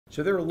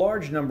So there are a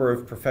large number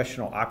of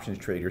professional options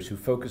traders who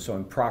focus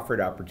on profit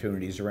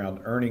opportunities around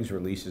earnings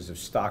releases of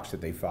stocks that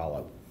they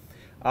follow.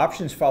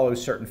 Options follow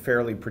certain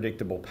fairly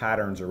predictable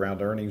patterns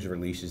around earnings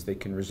releases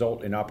that can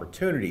result in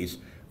opportunities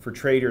for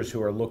traders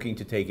who are looking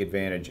to take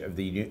advantage of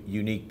the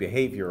unique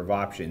behavior of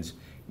options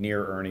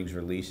near earnings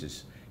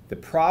releases. The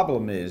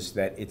problem is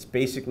that it's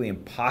basically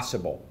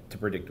impossible to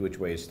predict which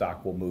way a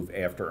stock will move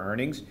after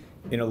earnings,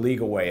 in a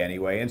legal way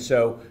anyway. And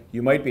so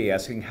you might be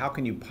asking, how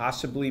can you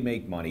possibly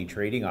make money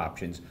trading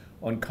options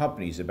on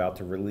companies about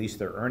to release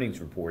their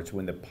earnings reports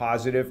when the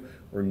positive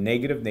or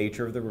negative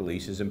nature of the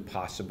release is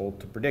impossible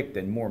to predict?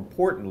 And more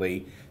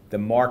importantly, the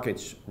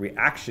market's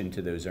reaction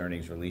to those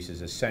earnings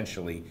releases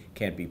essentially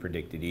can't be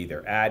predicted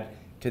either. Add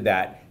to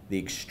that the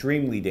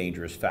extremely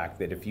dangerous fact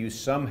that if you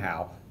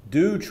somehow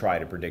do try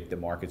to predict the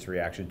market's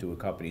reaction to a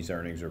company's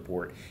earnings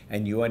report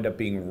and you end up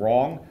being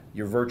wrong,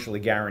 you're virtually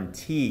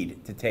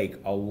guaranteed to take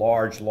a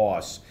large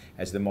loss,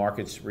 as the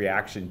market's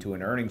reaction to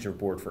an earnings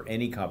report for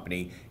any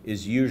company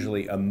is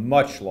usually a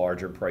much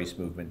larger price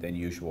movement than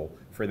usual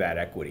for that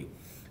equity.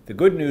 The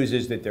good news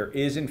is that there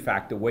is in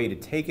fact a way to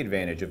take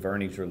advantage of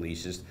earnings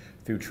releases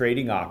through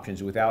trading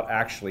options without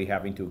actually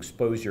having to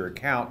expose your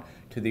account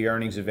to the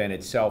earnings event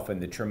itself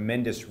and the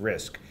tremendous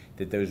risk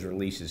that those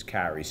releases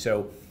carry.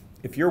 So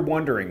if you're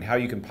wondering how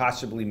you can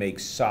possibly make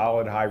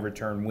solid high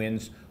return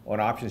wins on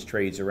options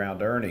trades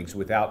around earnings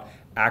without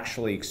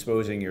actually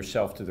exposing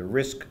yourself to the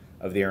risk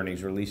of the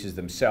earnings releases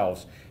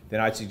themselves, then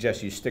I'd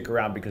suggest you stick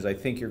around, because I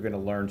think you're going to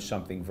learn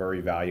something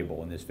very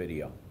valuable in this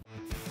video.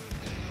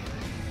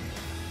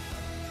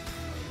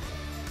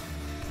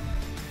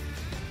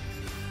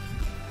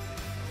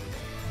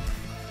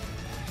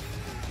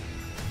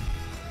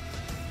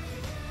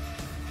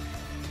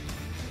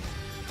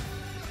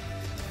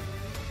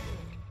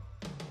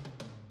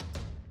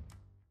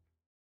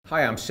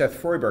 Hi, I'm Seth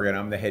Freuberg, and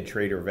I'm the head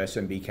trader of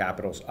SMB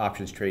Capital's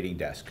options trading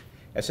desk.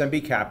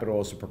 SMB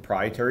Capital is a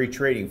proprietary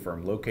trading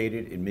firm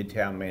located in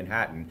Midtown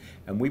Manhattan,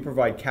 and we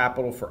provide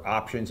capital for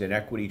options and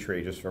equity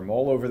traders from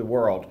all over the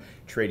world,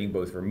 trading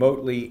both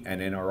remotely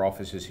and in our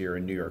offices here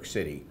in New York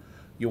City.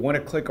 You'll want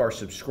to click our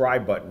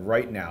subscribe button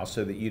right now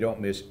so that you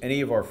don't miss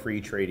any of our free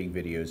trading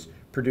videos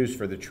produced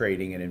for the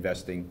trading and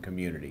investing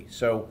community.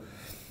 So,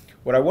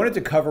 what I wanted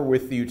to cover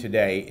with you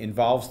today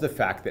involves the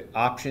fact that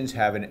options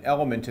have an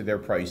element to their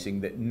pricing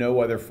that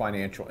no other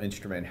financial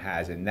instrument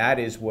has, and that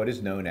is what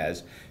is known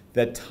as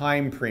the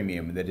time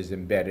premium that is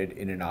embedded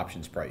in an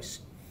options price.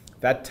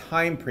 That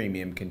time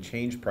premium can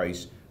change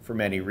price for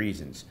many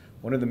reasons.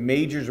 One of the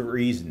major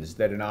reasons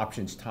that an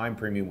options time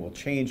premium will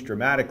change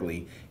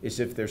dramatically is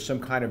if there's some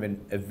kind of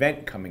an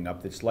event coming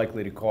up that's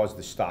likely to cause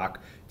the stock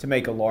to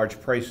make a large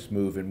price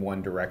move in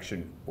one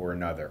direction or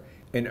another.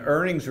 An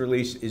earnings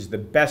release is the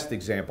best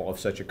example of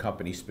such a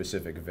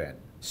company-specific event.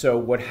 So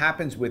what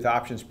happens with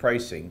options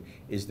pricing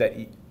is that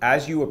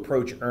as you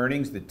approach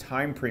earnings, the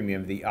time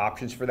premium, the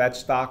options for that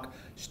stock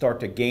start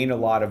to gain a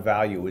lot of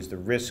value as the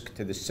risk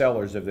to the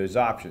sellers of those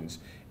options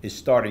is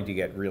starting to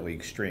get really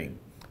extreme.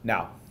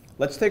 Now,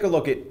 let's take a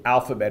look at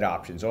Alphabet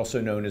options,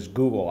 also known as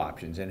Google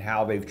options, and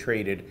how they've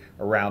traded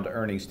around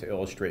earnings to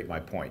illustrate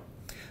my point.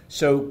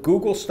 So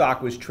Google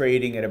stock was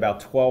trading at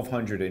about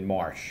 1,200 in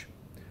March.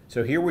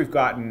 So here we've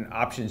got an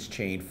options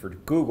chain for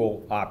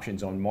Google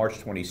options on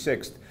March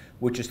 26th,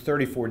 which is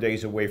 34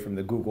 days away from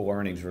the Google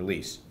earnings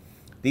release.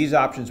 These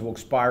options will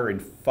expire in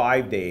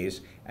 5 days,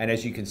 and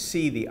as you can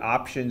see, the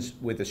options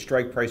with a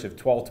strike price of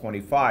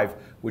 $12.25,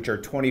 which are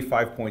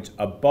 25 points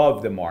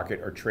above the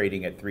market, are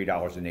trading at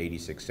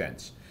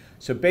 $3.86.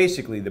 So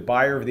basically, the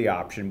buyer of the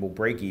option will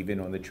break even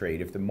on the trade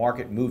if the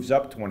market moves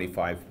up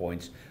 25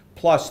 points,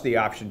 plus the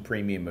option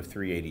premium of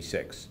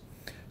 $3.86.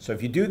 So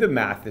if you do the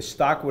math, the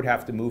stock would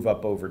have to move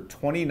up over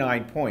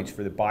 29 points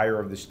for the buyer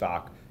of the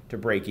stock to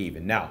break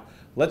even. Now,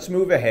 let's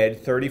move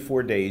ahead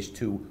 34 days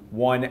to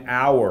 1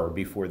 hour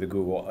before the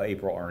Google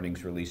April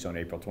earnings release on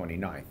April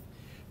 29th.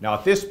 Now,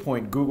 at this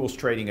point, Google's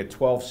trading at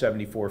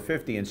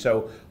 $12.7450, and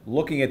so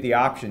looking at the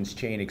options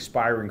chain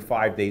expiring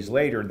 5 days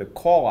later, the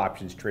call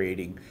options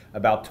trading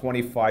about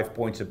 25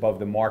 points above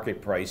the market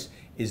price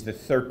is the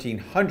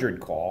 1300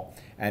 call,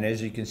 and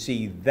as you can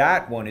see,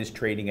 that one is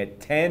trading at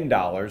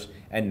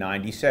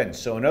 $10.90.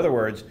 So in other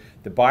words,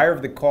 the buyer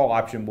of the call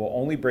option will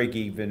only break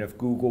even if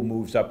Google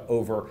moves up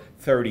over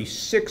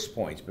 36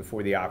 points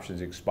before the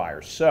options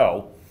expire.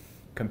 So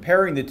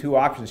comparing the two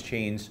options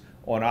chains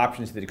on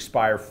options that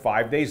expire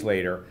 5 days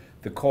later,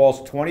 the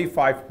calls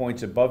 25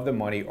 points above the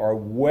money are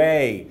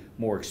way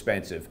more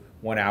expensive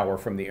 1 hour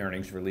from the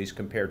earnings release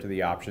compared to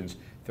the options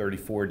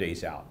 34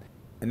 days out.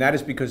 And that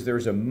is because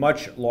there's a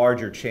much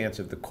larger chance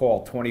of the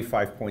call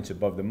 25 points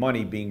above the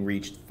money being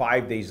reached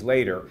 5 days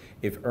later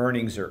if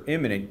earnings are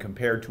imminent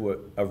compared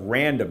to a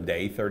random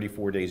day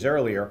 34 days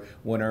earlier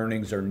when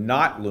earnings are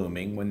not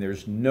looming, when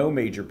there's no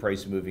major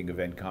price moving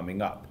event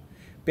coming up.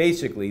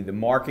 Basically, the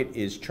market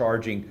is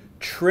charging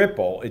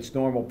triple its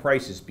normal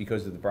prices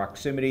because of the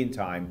proximity in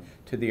time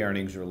to the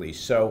earnings release.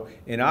 So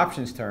in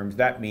options terms,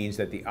 that means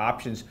that the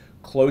options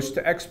close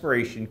to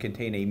expiration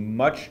contain a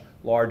much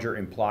larger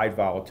implied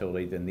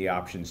volatility than the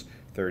options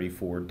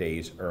 34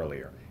 days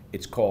earlier.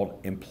 It's called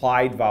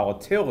implied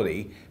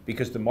volatility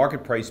because the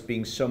market price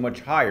being so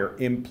much higher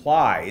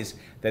implies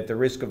that the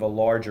risk of a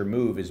larger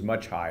move is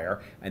much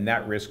higher, and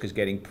that risk is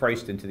getting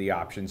priced into the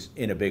options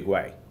in a big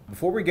way.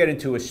 Before we get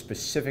into a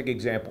specific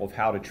example of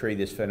how to trade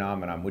this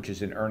phenomenon, which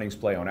is an earnings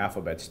play on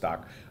Alphabet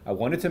stock, I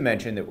wanted to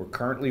mention that we're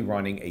currently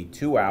running a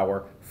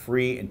 2-hour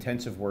free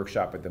intensive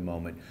workshop at the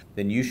moment.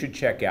 Then you should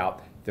check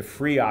out the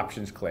free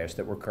options class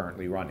that we're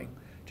currently running.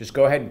 Just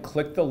go ahead and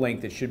click the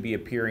link that should be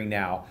appearing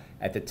now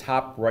at the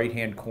top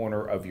right-hand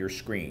corner of your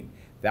screen.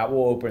 That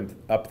will open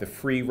up the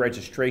free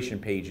registration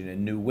page in a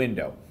new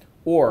window.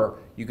 Or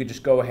you could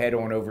just go ahead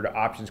on over to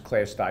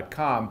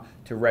optionsclass.com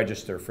to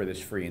register for this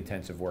free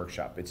intensive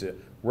workshop. It's a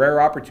rare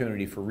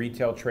opportunity for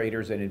retail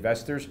traders and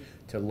investors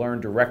to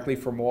learn directly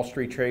from Wall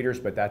Street traders,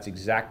 but that's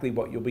exactly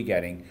what you'll be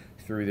getting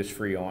through this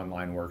free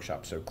online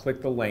workshop. So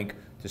click the link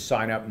to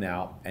sign up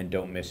now and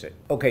don't miss it.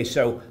 Okay,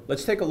 so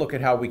let's take a look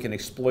at how we can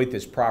exploit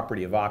this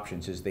property of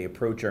options as they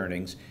approach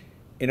earnings.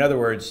 In other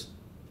words,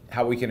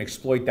 how we can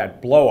exploit that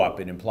blow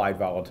up in implied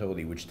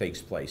volatility which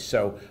takes place.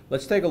 So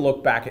let's take a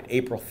look back at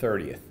April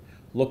 30th.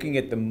 Looking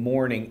at the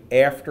morning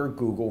after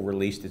Google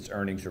released its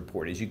earnings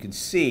report. As you can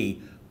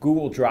see,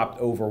 Google dropped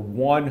over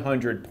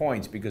 100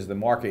 points because the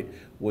market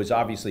was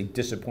obviously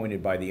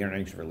disappointed by the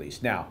earnings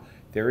release. Now,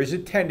 there is a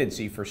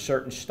tendency for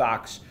certain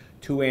stocks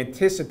to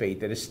anticipate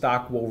that a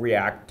stock will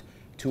react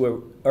to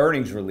an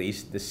earnings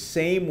release the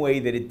same way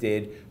that it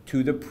did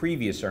to the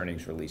previous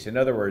earnings release. In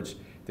other words,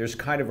 there's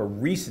kind of a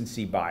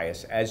recency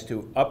bias as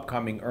to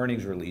upcoming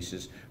earnings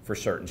releases for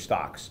certain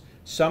stocks.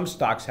 Some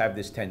stocks have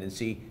this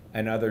tendency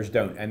and others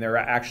don't. And there are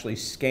actually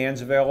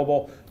scans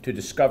available to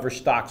discover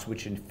stocks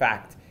which in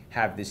fact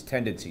have this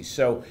tendency.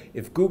 So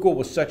if Google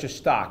was such a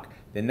stock,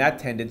 then that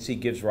tendency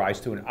gives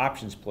rise to an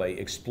options play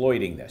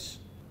exploiting this.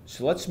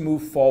 So let's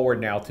move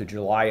forward now to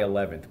July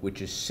 11th,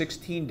 which is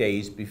 16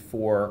 days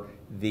before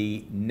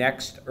the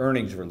next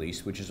earnings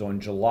release, which is on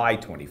July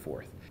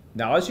 24th.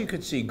 Now, as you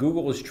can see,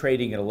 Google is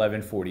trading at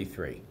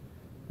 11.43.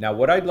 Now,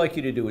 what I'd like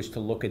you to do is to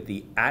look at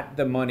the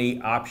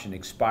at-the-money option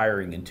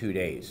expiring in 2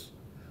 days.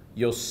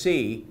 You'll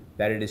see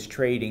that it is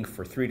trading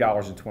for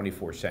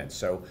 $3.24.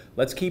 So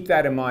let's keep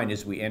that in mind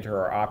as we enter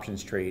our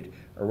options trade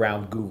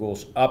around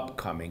Google's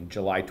upcoming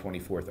July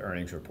 24th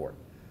earnings report.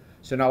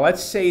 So now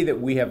let's say that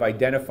we have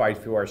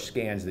identified through our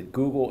scans that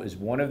Google is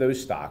one of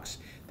those stocks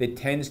that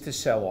tends to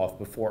sell off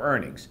before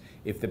earnings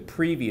if the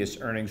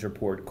previous earnings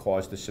report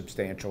caused a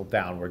substantial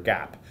downward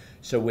gap.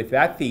 So with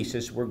that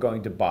thesis, we're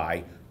going to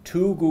buy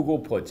 2 Google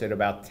puts at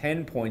about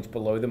 10 points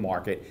below the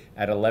market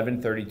at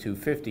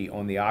 1132.50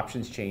 on the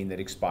options chain that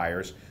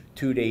expires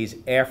 2 days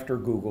after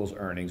Google's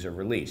earnings are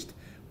released.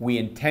 We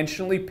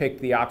intentionally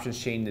picked the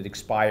options chain that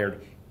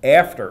expired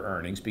after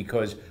earnings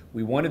because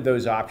we wanted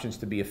those options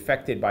to be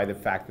affected by the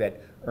fact that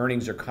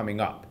earnings are coming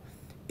up.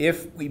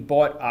 If we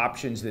bought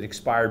options that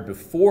expired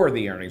before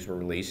the earnings were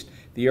released,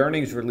 the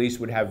earnings release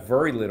would have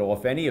very little,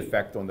 if any,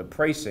 effect on the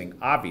pricing,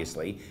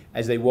 obviously,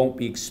 as they won't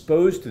be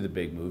exposed to the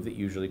big move that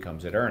usually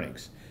comes at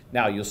earnings.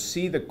 Now, you'll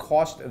see the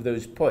cost of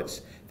those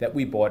puts that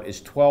we bought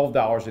is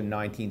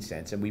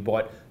 $12.19, and we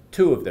bought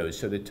 2 of those.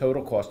 So the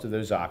total cost of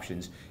those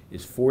options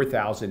is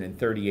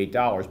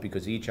 $4,038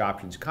 because each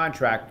options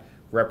contract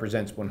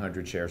represents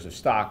 100 shares of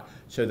stock.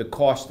 So the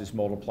cost is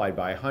multiplied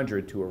by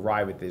 100 to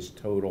arrive at this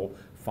total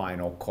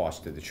final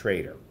cost to the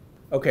trader.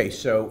 Okay,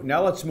 so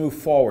now let's move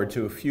forward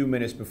to a few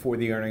minutes before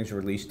the earnings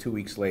release 2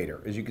 weeks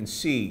later. As you can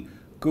see,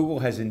 Google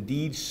has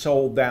indeed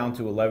sold down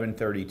to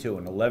 1132,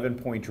 an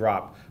 11-point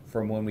drop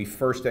from when we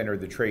first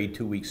entered the trade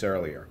 2 weeks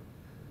earlier.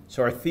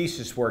 So our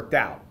thesis worked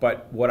out,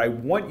 but what I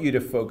want you to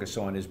focus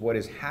on is what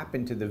has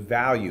happened to the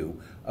value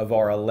of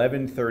our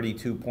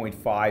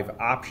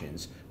 1132.5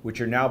 options, which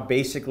are now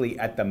basically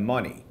at the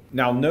money.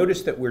 Now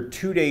notice that we're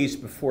 2 days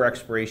before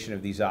expiration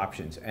of these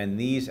options, and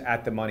these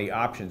at the money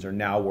options are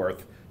now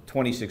worth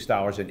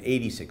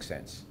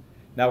 $26.86.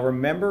 Now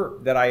remember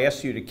that I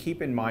asked you to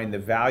keep in mind the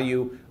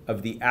value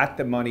of the at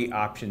the money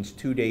options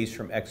 2 days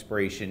from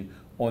expiration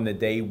on the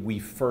day we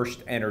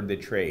first entered the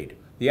trade.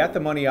 The at the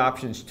money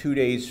options 2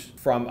 days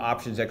from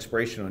options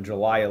expiration on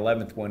July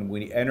 11th when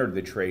we entered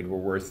the trade were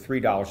worth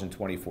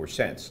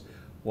 $3.24.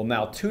 Well,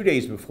 now 2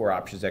 days before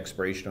options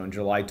expiration on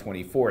July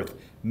 24th,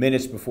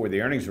 minutes before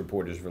the earnings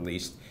report is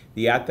released,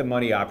 the at the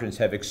money options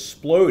have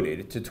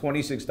exploded to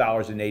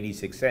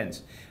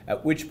 $26.86,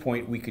 at which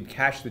point we could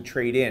cash the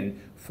trade in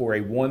for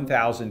a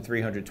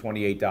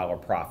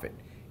 $1,328 profit.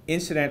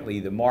 Incidentally,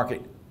 the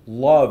market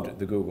loved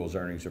the Google's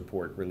earnings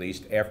report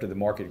released after the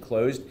market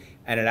closed,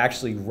 and it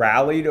actually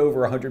rallied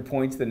over 100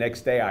 points the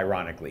next day,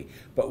 ironically.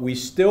 But we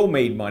still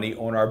made money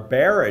on our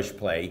bearish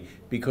play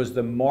because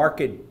the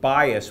market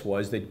bias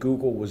was that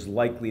Google was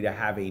likely to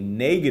have a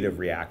negative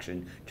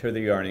reaction to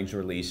the earnings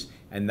release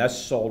and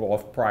thus sold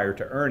off prior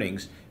to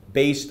earnings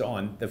based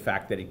on the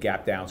fact that it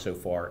gapped down so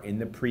far in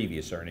the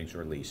previous earnings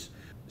release.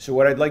 So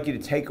what I'd like you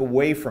to take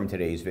away from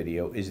today's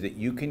video is that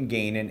you can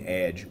gain an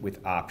edge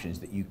with options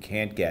that you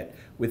can't get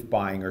with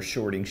buying or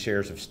shorting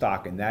shares of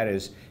stock, and that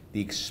is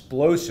the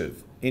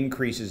explosive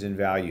increases in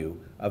value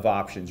of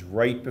options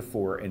right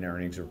before an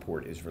earnings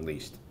report is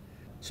released.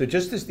 So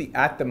just as the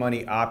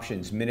at-the-money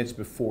options minutes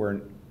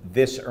before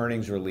this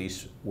earnings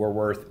release were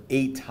worth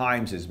 8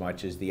 times as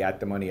much as the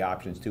at-the-money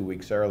options 2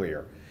 weeks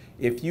earlier,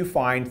 if you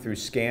find through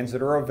scans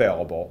that are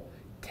available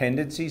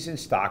tendencies in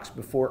stocks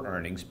before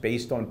earnings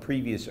based on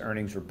previous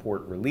earnings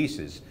report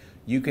releases,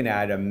 you can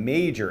add a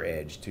major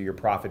edge to your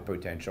profit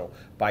potential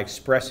by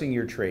expressing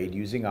your trade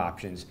using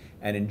options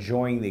and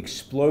enjoying the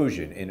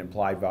explosion in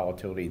implied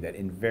volatility that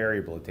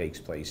invariably takes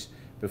place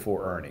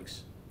before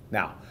earnings.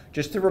 Now,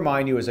 just to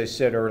remind you, as I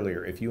said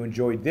earlier, if you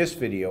enjoyed this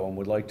video and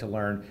would like to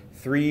learn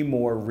 3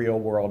 more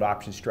real-world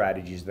option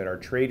strategies that our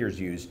traders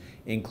use,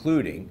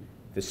 including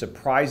the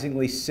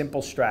surprisingly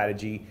simple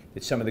strategy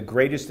that some of the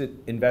greatest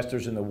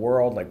investors in the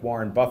world, like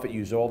Warren Buffett,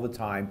 use all the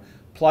time,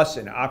 plus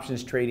an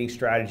options trading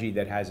strategy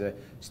that has a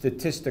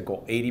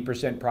statistical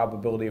 80%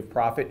 probability of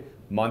profit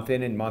month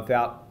in and month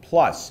out,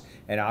 plus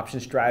an option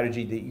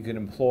strategy that you can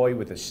employ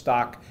with a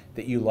stock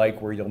that you like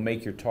where you'll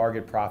make your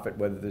target profit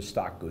whether the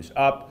stock goes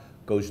up,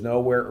 goes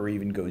nowhere, or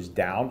even goes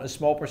down a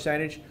small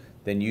percentage,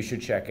 then you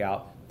should check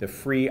out the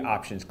free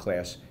options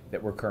class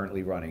that we're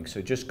currently running.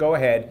 So just go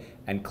ahead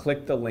and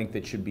click the link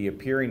that should be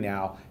appearing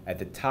now at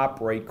the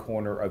top right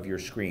corner of your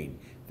screen.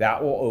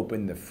 That will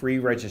open the free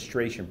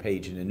registration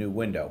page in a new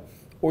window.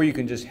 Or you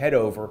can just head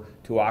over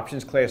to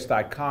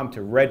optionsclass.com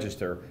to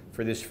register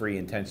for this free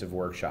intensive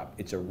workshop.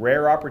 It's a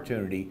rare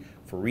opportunity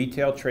for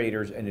retail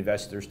traders and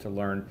investors to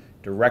learn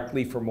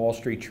directly from Wall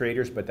Street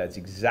traders, but that's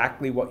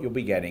exactly what you'll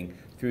be getting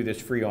through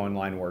this free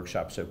online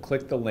workshop. So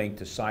click the link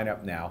to sign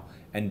up now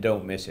and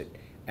don't miss it.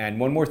 And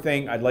one more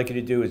thing I'd like you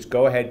to do is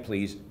go ahead,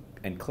 please,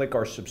 and click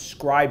our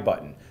subscribe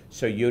button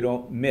so you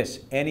don't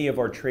miss any of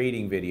our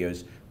trading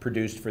videos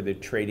produced for the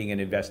trading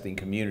and investing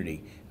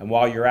community. And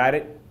while you're at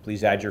it,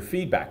 please add your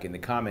feedback in the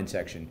comment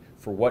section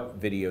for what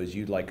videos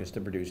you'd like us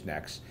to produce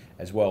next,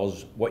 as well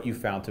as what you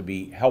found to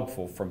be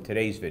helpful from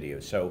today's video.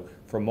 So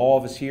from all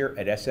of us here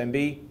at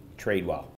SMB, trade well.